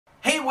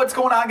What's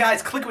going on,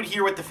 guys? Kliquid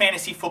here with the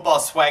Fantasy Football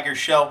Swagger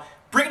Show,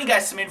 bringing you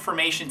guys some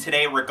information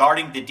today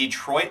regarding the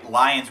Detroit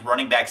Lions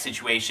running back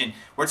situation.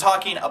 We're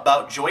talking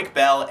about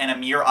Joique and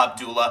Ameer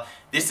Abdullah.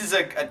 This is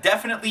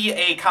definitely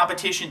a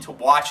competition to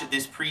watch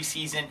this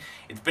preseason.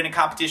 It's been a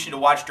competition to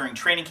watch during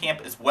training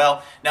camp as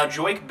well. Now,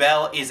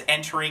 Joique is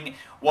entering,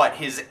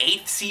 his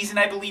 8th season,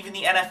 I believe, in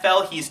the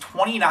NFL. He's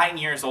 29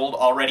 years old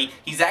already.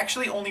 He's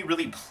actually only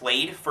really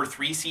played for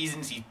 3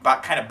 seasons. He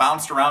kind of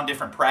bounced around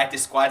different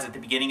practice squads at the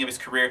beginning of his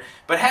career,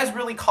 but has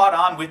really caught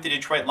on with the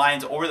Detroit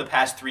Lions over the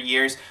past 3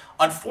 years.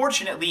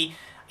 Unfortunately,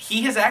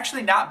 he has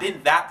actually not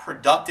been that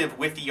productive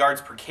with the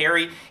yards per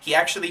carry. He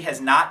actually has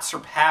not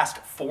surpassed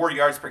 4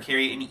 yards per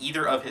carry in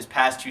either of his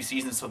past 2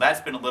 seasons, so that's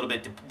been a little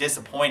bit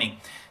disappointing.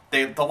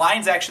 The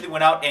Lions actually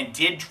went out and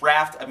did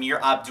draft Ameer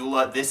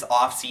Abdullah this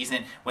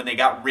offseason when they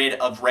got rid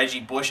of Reggie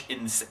Bush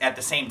at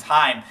the same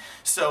time.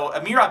 So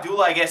Ameer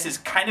Abdullah, I guess, is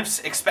kind of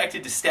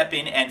expected to step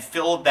in and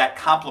fill that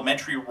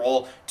complementary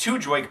role to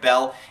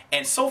Joique.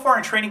 And so far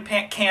in training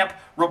camp,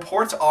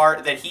 reports are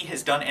that he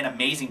has done an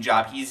amazing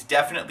job. He's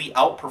definitely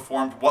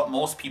outperformed what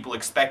most people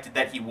expected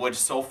that he would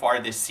so far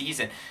this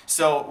season.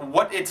 So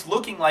what it's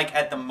looking like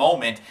at the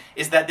moment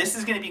is that this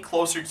is going to be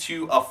closer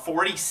to a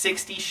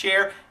 40-60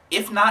 share,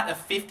 if not a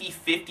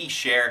 50-50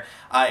 share.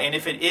 And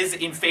if it is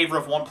in favor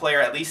of one player,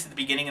 at least at the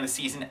beginning of the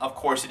season, of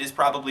course, it is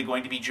probably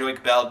going to be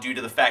Joique due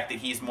to the fact that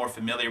he's more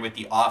familiar with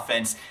the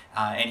offense.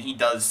 And he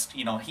does,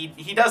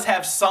 he does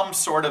have some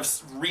sort of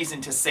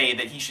reason to say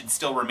that he should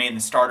still remain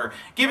the starter,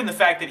 given the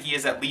fact that he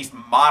is at least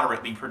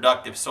moderately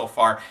productive so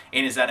far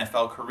in his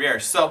NFL career.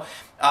 So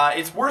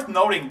it's worth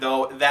noting,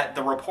 though, that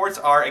the reports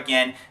are,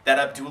 again, that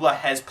Abdullah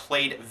has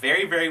played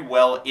very, very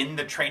well in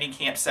the training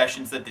camp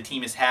sessions that the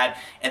team has had,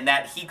 and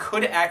that he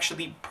could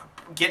actually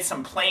get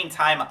some playing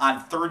time on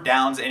third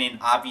downs and in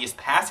obvious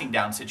passing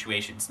down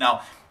situations.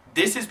 Now,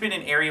 this has been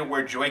an area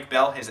where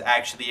Joique has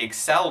actually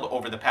excelled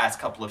over the past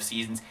couple of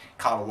seasons.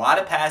 Caught a lot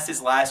of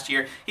passes last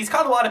year. He's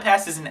caught a lot of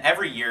passes in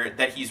every year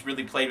that he's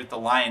really played with the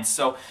Lions.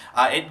 So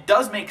it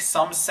does make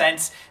some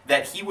sense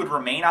that he would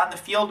remain on the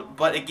field.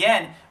 But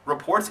again,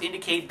 reports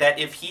indicate that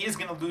if he is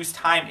going to lose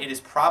time, it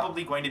is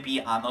probably going to be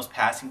on those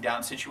passing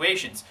down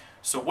situations.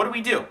 So what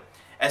do?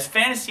 As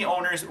fantasy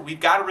owners, we've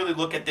got to really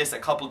look at this a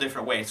couple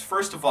different ways.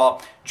 First of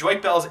all,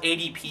 Joique's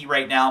ADP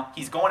right now,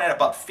 he's going at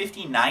about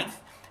 59th.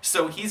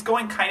 So he's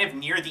going kind of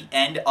near the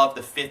end of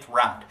the 5th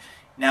round.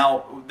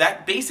 Now,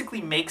 that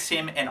basically makes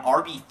him an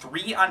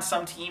RB3 on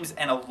some teams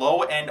and a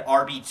low-end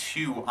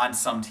RB2 on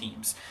some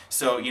teams.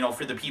 So,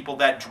 for the people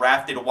that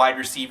drafted a wide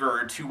receiver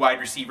or 2 wide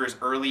receivers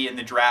early in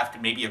the draft,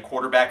 and maybe a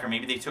quarterback, or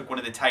maybe they took one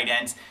of the tight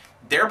ends,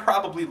 they're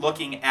probably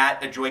looking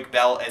at a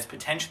Joique as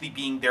potentially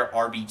being their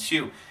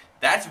RB2.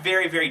 That's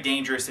very, very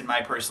dangerous in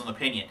my personal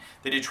opinion.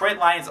 The Detroit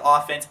Lions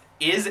offense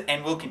is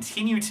and will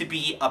continue to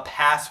be a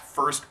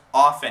pass-first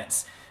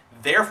offense.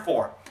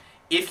 Therefore,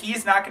 if he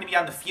is not going to be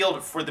on the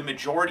field for the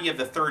majority of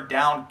the third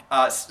down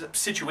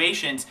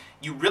situations,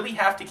 you really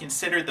have to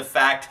consider the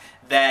fact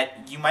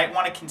that you might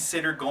want to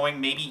consider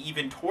going maybe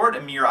even toward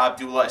Ameer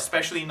Abdullah,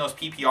 especially in those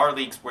PPR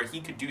leagues where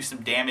he could do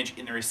some damage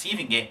in the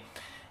receiving game.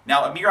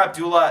 Now, Ameer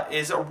Abdullah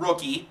is a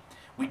rookie.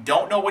 We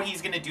don't know what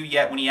he's going to do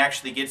yet when he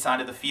actually gets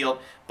onto the field,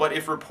 but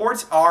if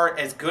reports are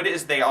as good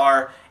as they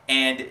are,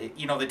 and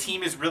the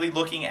team is really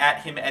looking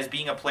at him as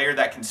being a player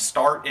that can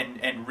start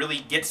and really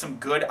get some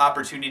good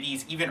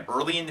opportunities even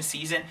early in the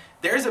season,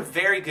 there's a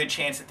very good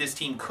chance that this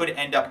team could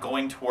end up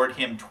going toward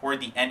him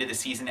toward the end of the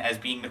season as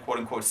being the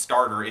quote-unquote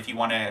starter, if you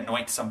want to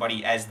anoint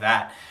somebody as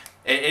that.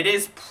 It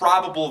is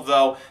probable,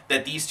 though,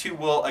 that these two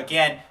will,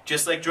 again,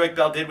 just like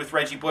Joique did with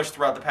Reggie Bush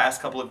throughout the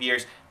past couple of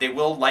years, they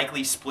will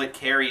likely split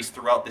carries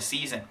throughout the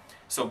season.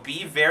 So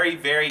be very,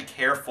 very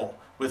careful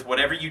with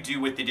whatever you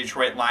do with the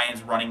Detroit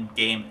Lions running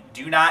game.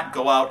 Do not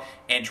go out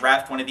and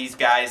draft one of these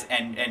guys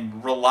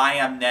and rely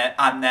on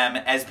them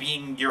as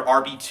being your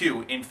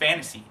RB2 in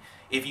fantasy.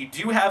 If you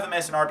do have them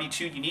as an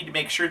RB2, you need to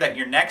make sure that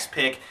your next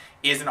pick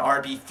is an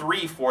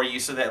RB3 for you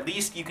so that at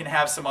least you can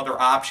have some other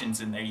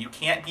options in there. You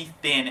can't be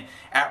thin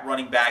at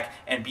running back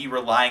and be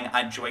relying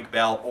on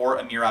Joique or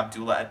Ameer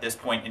Abdullah at this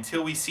point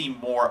until we see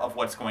more of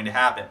what's going to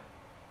happen.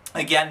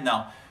 Again,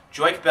 though,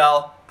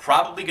 Joique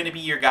probably going to be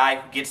your guy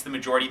who gets the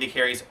majority of the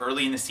carries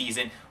early in the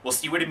season. We'll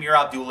see what Ameer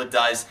Abdullah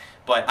does,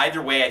 but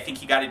either way, I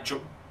think you got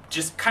to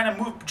just kind of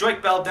move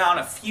Joique down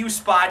a few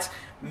spots,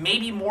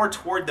 maybe more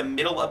toward the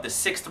middle of the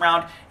 6th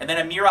round, and then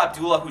Ameer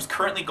Abdullah, who's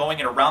currently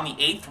going at around the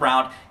 8th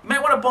round, you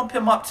might want to bump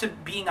him up to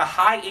being a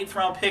high 8th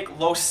round pick,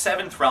 low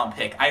 7th round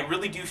pick. I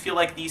really do feel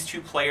like these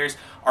two players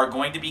are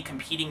going to be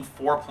competing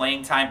for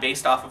playing time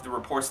based off of the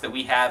reports that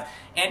we have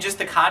and just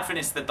the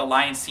confidence that the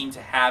Lions seem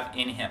to have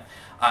in him.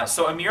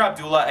 So Ameer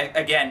Abdullah,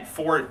 again,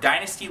 for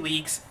dynasty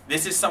leagues,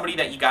 this is somebody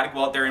that you got to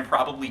go out there and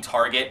probably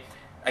target.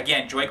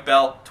 Again,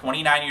 Joique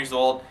 29 years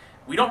old.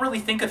 We don't really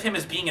think of him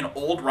as being an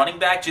old running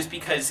back just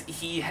because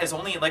he has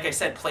only, like I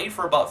said, played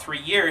for about 3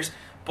 years,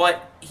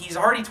 but he's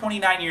already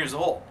 29 years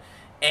old.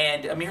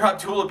 And Ameer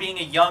Abdullah being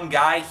a young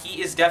guy,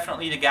 he is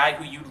definitely the guy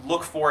who you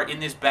look for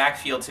in this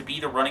backfield to be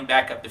the running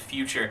back of the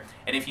future.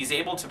 And if he's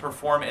able to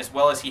perform as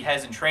well as he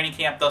has in training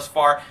camp thus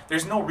far,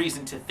 there's no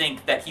reason to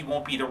think that he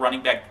won't be the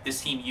running back that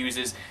this team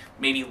uses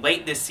maybe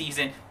late this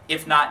season,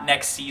 if not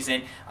next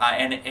season,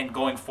 and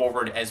going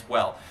forward as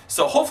well.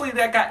 So hopefully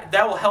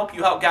that will help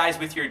you out, guys,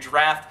 with your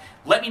draft.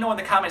 Let me know in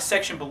the comment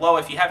section below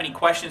if you have any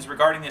questions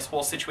regarding this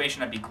whole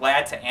situation. I'd be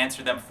glad to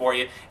answer them for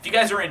you. If you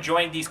guys are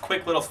enjoying these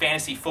quick little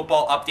fantasy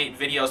football update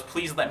videos,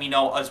 please let me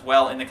know as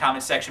well in the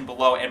comment section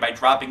below and by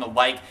dropping a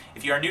like.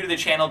 If you are new to the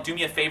channel, do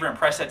me a favor and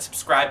press that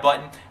subscribe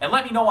button. And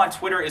let me know on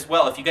Twitter as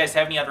well if you guys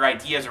have any other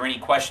ideas or any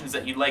questions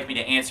that you'd like me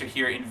to answer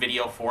here in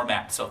video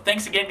format. So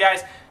thanks again,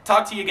 guys.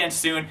 Talk to you again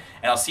soon,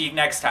 and I'll see you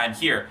next time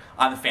here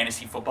on the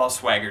Fantasy Football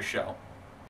Swagger Show.